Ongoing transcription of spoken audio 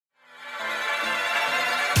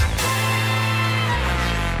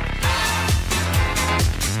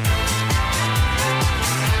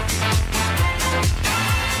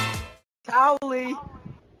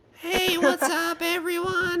Hey, what's up,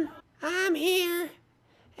 everyone? I'm here,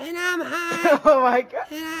 and I'm high. Oh my god.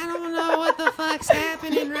 And I don't know what the fuck's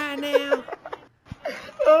happening right now.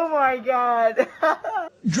 Oh my god.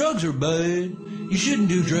 Drugs are bad. You shouldn't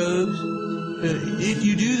do drugs. If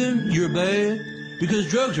you do them, you're bad. Because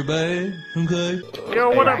drugs are bad, okay?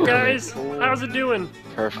 Yo, what up, guys? How's it doing?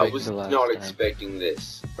 Perfect. I was not expecting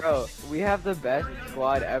this. Bro, we have the best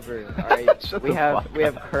squad ever. Alright, we have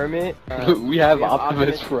Kermit. We have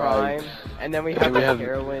Optimus Prime. And then we have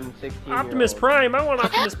Heroin 16. Optimus Prime. I want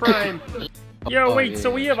Optimus Prime. Yo, Oh, wait. yeah,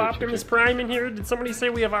 So we have true, Optimus Prime in here? Did somebody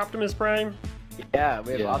say we have Optimus Prime? Yeah,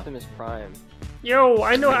 we have Yeah. Optimus Prime. Yo,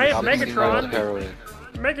 I know. I have Optimus Prime's Megatron. heroin.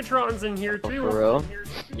 Megatron's in here too. For real?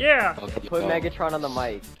 Yeah. Okay, Put Megatron on the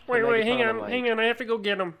mic. Wait, Put hang Megatron on, the mic. hang on. I have to go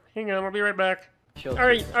get him. Hang on, I'll be right back. She'll All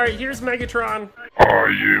right. Here's Megatron. I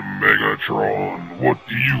am Megatron. What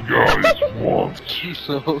do you guys want?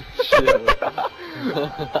 So chill.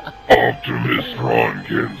 Optimus Prime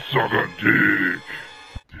can suck a dick.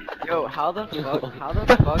 Yo, how the fuck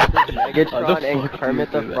does Megatron and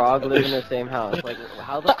Kermit the Frog live in the same house? Like,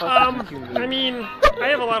 how the fuck did you meet? I mean, I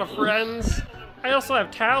have a lot of friends. I also have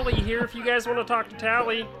Tally here if you guys want to talk to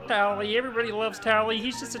Tally. Tally, everybody loves Tally.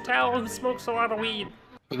 He's just a towel who smokes a lot of weed.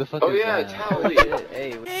 Who the fuck Oh is yeah, that? Tally.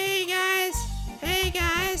 Hey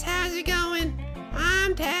guys, how's it going?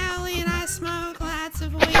 I'm Tally and I smoke lots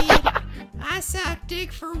of weed. I suck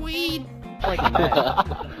dick for weed. Like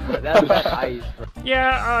that. That's that ice, bro.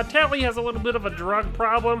 Yeah, Tally has a little bit of a drug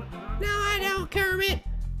problem. No, I don't, Kermit.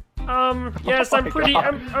 Yes, Oh I'm my pretty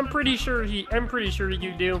God. I'm pretty sure you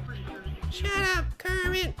do. Shut up,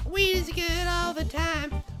 Kermit. Weed is good all the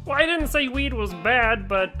time. Well, I didn't say weed was bad,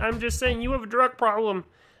 but I'm just saying you have a drug problem.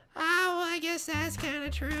 Oh, well, I guess that's kind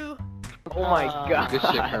of true. Oh my god. Good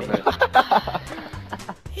shit, Kermit.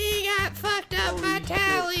 He got fucked up by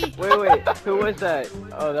Tally. Wait, who was that?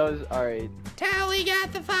 Oh, that was, alright. Tally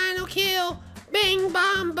got the final kill. Bing,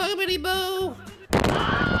 bom, boobity, boo.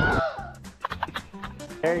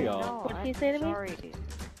 There you go. What did he say to me?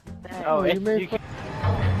 Oh, you can...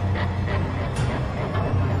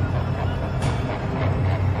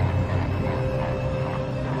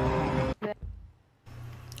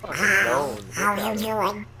 How you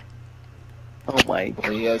doing? Oh my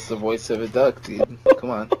god. He has the voice of a duck, dude. Come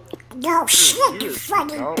on. No shit, you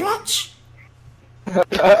fucking bitch!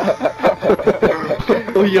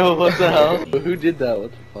 Oh yo, what the hell? Who did that?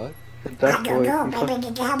 What the fuck? I don't know, maybe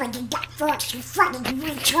the guy with the DuckVoice, you fucking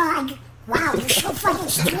retard! Wow, you're so fucking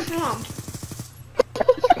stupid!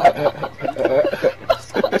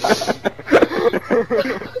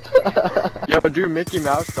 Yo, do Mickey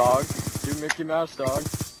Mouse dog. Do Mickey Mouse dog.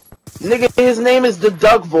 Nigga, his name is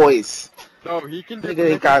TheDuckVoice. No, he can do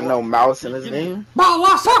Nigga ain't got no mouse in his name. Ball,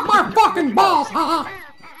 I suck my fucking balls, haha!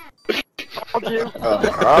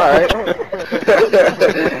 Alright.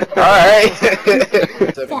 Alright.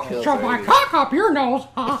 Fucking shove my cock up your nose,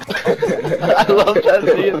 huh? I love that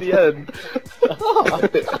scene at the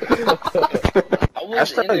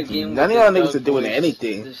end. None of y'all niggas are doing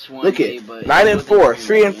anything. Look at 9 and 4,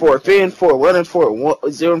 3 and 4, 3 and 4, 1 and 4,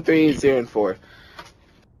 0 and 3, 0 and 4.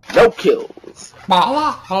 No kills.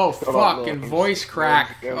 Bala? Oh, fucking voice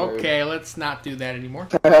crack. Okay, let's not do that anymore.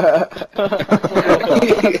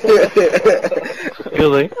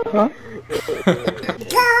 Really? Huh?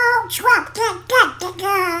 Go, Trump, get the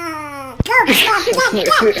gun! Go, Trump, get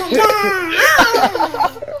the gun!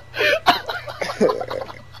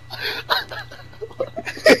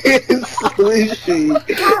 Slushy. Go,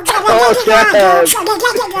 Trump, get the gun! Go, Trump, get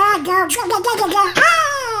the gun! Go, Trump, get the gun!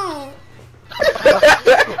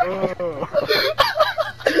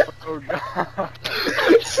 Oh god.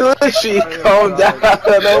 Slushy, calm down.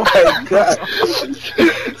 Oh my god.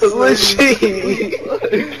 Slushy.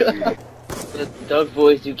 The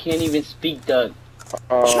DuckVoice, you can't even speak Duck.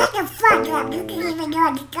 Shut the fuck up! You can even go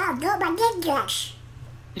my dick gush!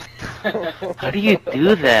 How do you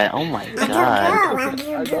do that? Oh my I don't know, how do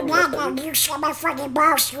you do that? How do you show my fucking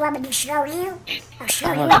balls? You want me to show you? I'll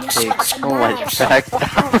show you when you show some balls. back down.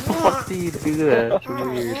 How do you do that?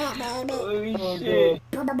 Oh yeah, baby. Holy shit.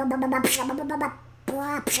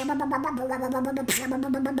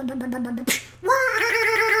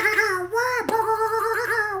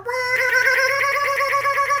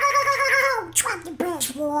 Trap the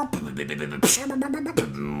bridge, war.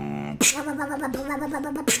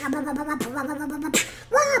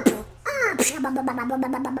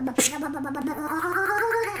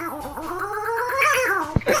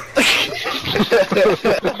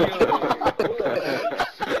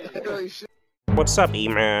 What's up,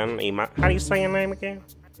 E-Man? E-Man? How do you say your name again?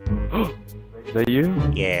 Is that you?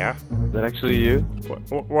 Yeah. Is that actually you?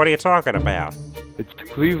 What are you talking about? It's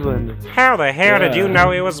Cleveland. How the hell did you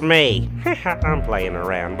know it was me? I'm playing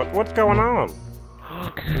around, but what's going on?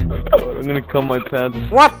 I'm gonna comb my pants.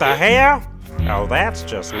 What the hell? Oh, that's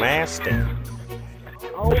just nasty.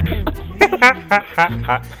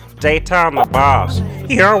 Dayton the boss.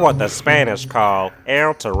 You're what the Spanish call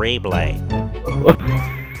El Terrible.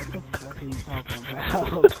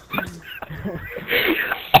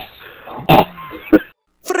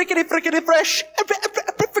 Frickety frickety fresh.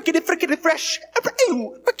 Frickety frickety fresh.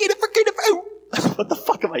 Frickety frickety. What the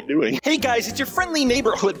fuck am I doing? Hey guys, it's your friendly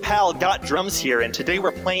neighborhood pal Got Drums here, and today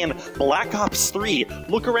we're playing Black Ops 3.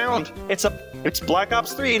 Look around. It's Black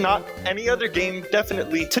Ops 3, not any other game,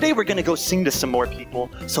 definitely. Today we're gonna go sing to some more people,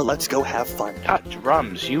 so let's go have fun. Got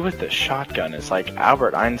Drums, you with the shotgun is like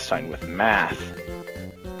Albert Einstein with math.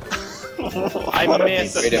 I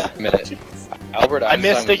missed. Wait a minute. Albert Einstein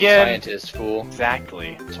missed was a again. scientist, fool.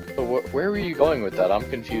 Exactly. So where were you going with that? I'm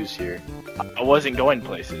confused here. I wasn't going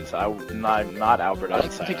places. I'm not Albert I don't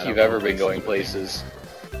Einstein. think you've ever been going places.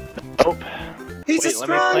 Nope. He's Wait, a let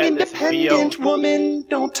me strong, plant this independent BO. woman.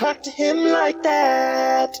 Don't talk to him like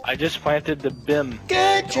that. I just planted the BIM.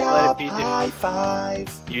 Good Don't job, let it be high five.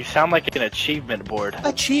 You sound like an achievement board.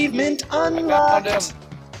 Achievement I got unlocked. him.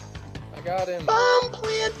 I got him. Bomb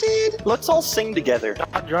planted. Let's all sing together.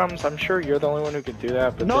 Got Drums, I'm sure you're the only one who can do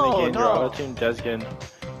that, but No, then again, your no. auto-tune does get...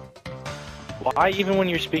 Why, even when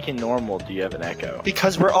you're speaking normal, do you have an echo?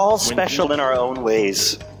 Because we're all special in our own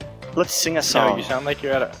ways. Let's sing a No, song. you sound like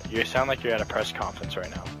you're at a press conference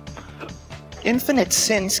right now. Infinite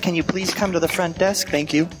Sins, can you please come to the front desk?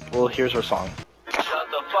 Thank you. Well, here's our song. Shut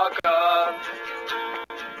the fuck up.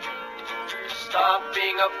 Stop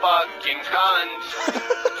being a fucking cunt.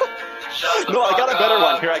 Shut the No, I fuck got a better up.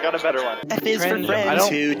 one. Here, I got a better one. F is for Friends, I friends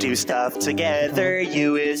don't- who do stuff together.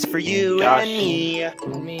 U is for you Gosh.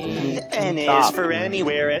 and me. N is Stop. for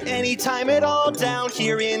anywhere at any time at all down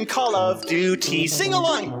here in Call of Duty. Sing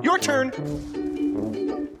along. Your turn.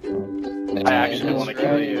 I actually want to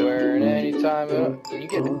kill you. Anywhere and anytime. You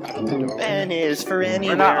get out of the door. N is for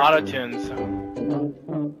anywhere. We're not auto-tunes.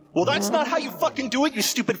 Well, that's not how you fucking do it, you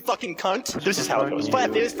stupid fucking cunt. This is how it goes.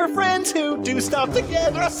 F is for friends who do stuff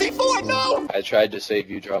together. C4, no! I tried to save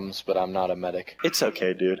you, Drums, but I'm not a medic. It's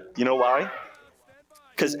okay, dude. You know why?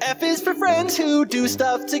 Cause F is for friends who do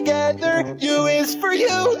stuff together. U is for you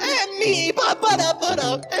and me.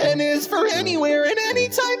 Ba-ba-da-ba-da. N is for anywhere and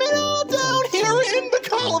anytime at all down here in the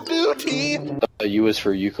Call of Duty. U is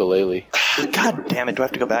for ukulele. God damn it, do I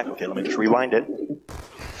have to go back? Okay, let me just rewind it.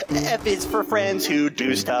 F is for friends who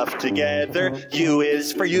do stuff together. U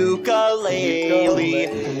is for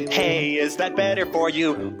ukulele. Hey, is that better for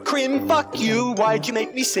you? Crin, fuck you. Why'd you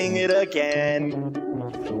make me sing it again?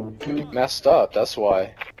 You messed up, that's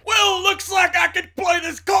why. Well, looks like I can play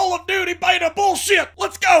this Call of Duty beta bullshit.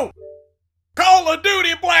 Let's go. Call of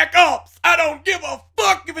Duty Black Ops. I don't give a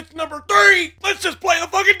fuck if it's number 3. Let's just play the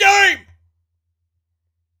fucking game.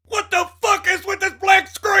 What the fuck is with this black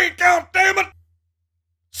screen, goddammit?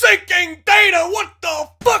 Syncing data, what the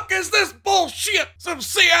fuck is this bullshit? Some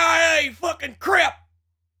CIA fucking crap.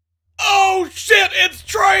 Oh shit, it's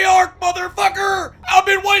Treyarch, motherfucker! I've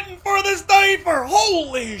been waiting for this day for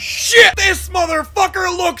holy shit! This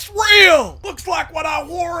motherfucker looks real! Looks like what I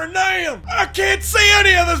wore in name! I can't see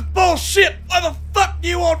any of this bullshit! Why the fuck do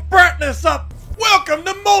you want brightness up? Welcome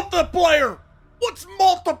to multiplayer! What's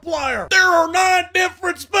multiplier? There are 9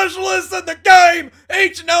 different specialists in the game,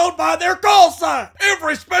 each known by their call sign.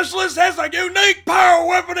 Every specialist has a unique power,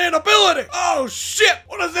 weapon, and ability. Oh shit,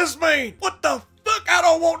 what does this mean? What the fuck? I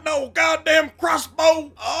don't want no goddamn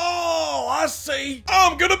crossbow. Oh, I see.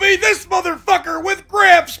 I'm gonna be this motherfucker with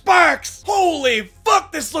grab spikes. Holy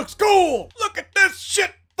fuck, this looks cool. Look at this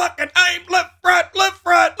shit. Fucking aim, left, right, left,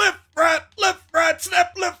 right, left, right, left, right,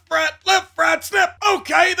 snap, left, right, snap.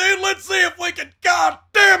 Okay, then let's see if we can. God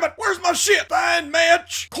damn it, where's my shit? Find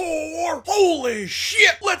match, core. Holy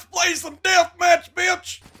shit, let's play some deathmatch,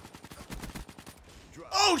 bitch.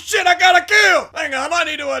 Oh shit, I got a kill! Hang on, I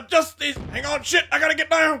need to adjust these. Hang on, shit, I gotta get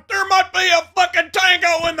down. There might be a fucking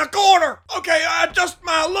tango in the corner. Okay, I adjust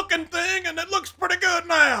my looking thing and it looks pretty good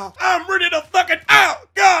now. I'm ready to fucking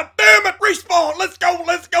out. God damn it, respawn. Let's go,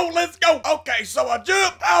 let's go, let's go. Okay, so I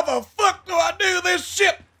jump. How the fuck do I do this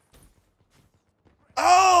shit?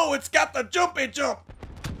 Oh, it's got the jumpy jump.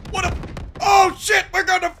 What a... Oh shit, we're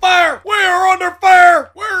gonna fire. We are under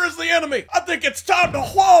fire. Where is the enemy? I think it's time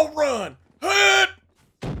to wall run. Hit.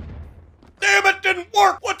 Damn, it didn't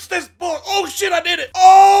work! What's this bull? Oh shit, I did it!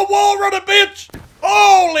 Oh, wall runner, bitch!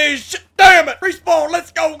 Holy shit! Damn! damn it! Respawn,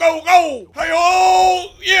 let's go, go, go! Hey,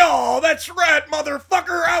 oh, yeah, that's right,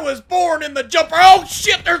 motherfucker. I was born in the jumper. Oh,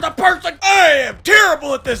 shit, there's a person. I am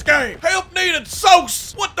terrible at this game. Help needed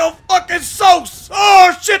sauce. What the fuck is sauce?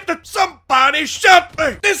 Oh, shit, somebody shot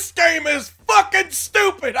me. This game is fucking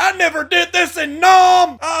stupid. I never did this in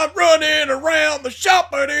Nom. I'm running around the shop,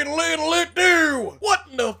 but little it do. What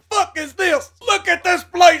in the fuck is this? Look at this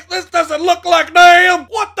place. This doesn't look like Nam.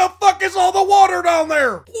 What the fuck is all the water down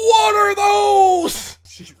there? What are those?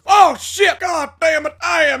 Oh shit, god damn it.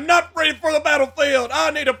 I am not ready for the battlefield.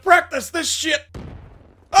 I need to practice this shit.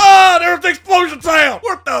 Ah, there's the explosion sound.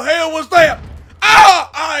 What the hell was that? Ah,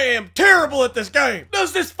 I am terrible at this game.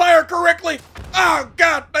 Does this fire correctly? Oh,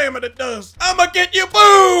 god damn it, it does. I'ma get you,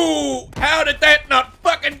 boo! How did that not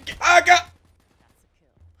fucking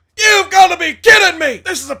You've gotta be kidding me!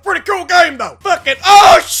 This is a pretty cool game, though. Fucking,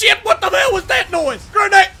 oh shit, what the hell was that noise?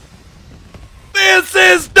 Grenade! This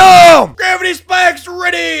is dumb! Gravity spikes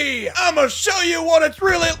ready! I'ma show you what it's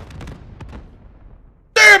really...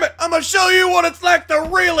 Damn it! I'ma show you what it's like to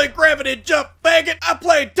really gravity jump, faggot! I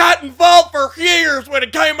played Titanfall for years when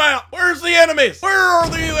it came out. Where's the enemies? Where are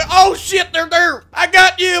the... Oh shit, they're there! I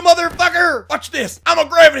got you, motherfucker! Watch this. I'ma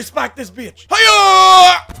gravity spike this bitch.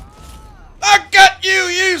 Hiya! I got you,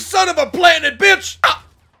 you son of a planted bitch! Ah.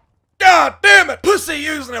 God damn it! Pussy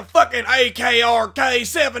using a fucking AKRK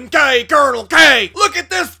 7K Colonel K! Look at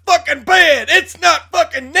this fucking bed! It's not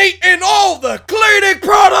fucking neat in all the cleaning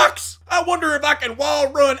products! I wonder if I can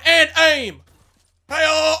wall run and aim. Hey,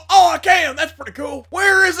 oh, I can. That's pretty cool.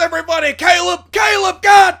 Where is everybody, Caleb? Caleb,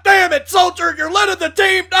 god damn it, soldier, you're letting the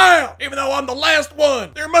team down. Even though I'm the last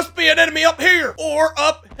one. There must be an enemy up here. Or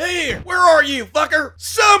up here. Where are you, fucker?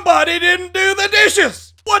 Somebody didn't do the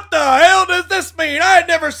dishes. What the hell does this mean? I had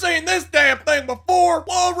never seen this damn thing before.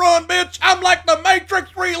 Wall run, bitch. I'm like the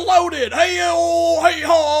Matrix Reloaded. Hey-oh,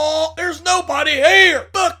 hey-haw. There's nobody here.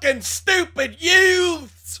 Fucking stupid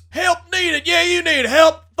youths. Help needed. Yeah, you need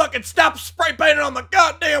help. Fucking stop spray painting on the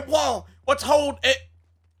goddamn wall. What's hold it?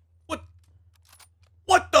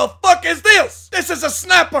 What the fuck is this? This is a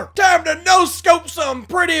sniper. Time to no-scope some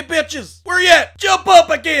pretty bitches. Where you at? Jump up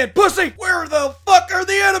again, pussy. Where the fuck are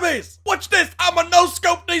the enemies? Watch this. I'ma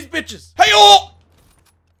no-scope these bitches. Hey, oh!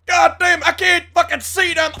 God damn, I can't fucking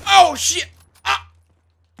see them. Oh, shit.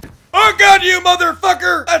 I got you,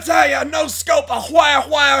 motherfucker. That's how you no-scope a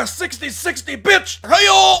wire 60-60 bitch. Hey,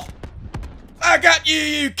 oh! I got you,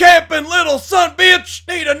 you camping little son bitch.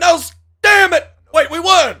 Need a no-scope. Damn it. Wait, we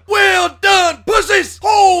won! Well done, pussies!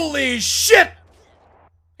 Holy shit!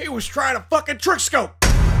 He was trying to fucking trick scope.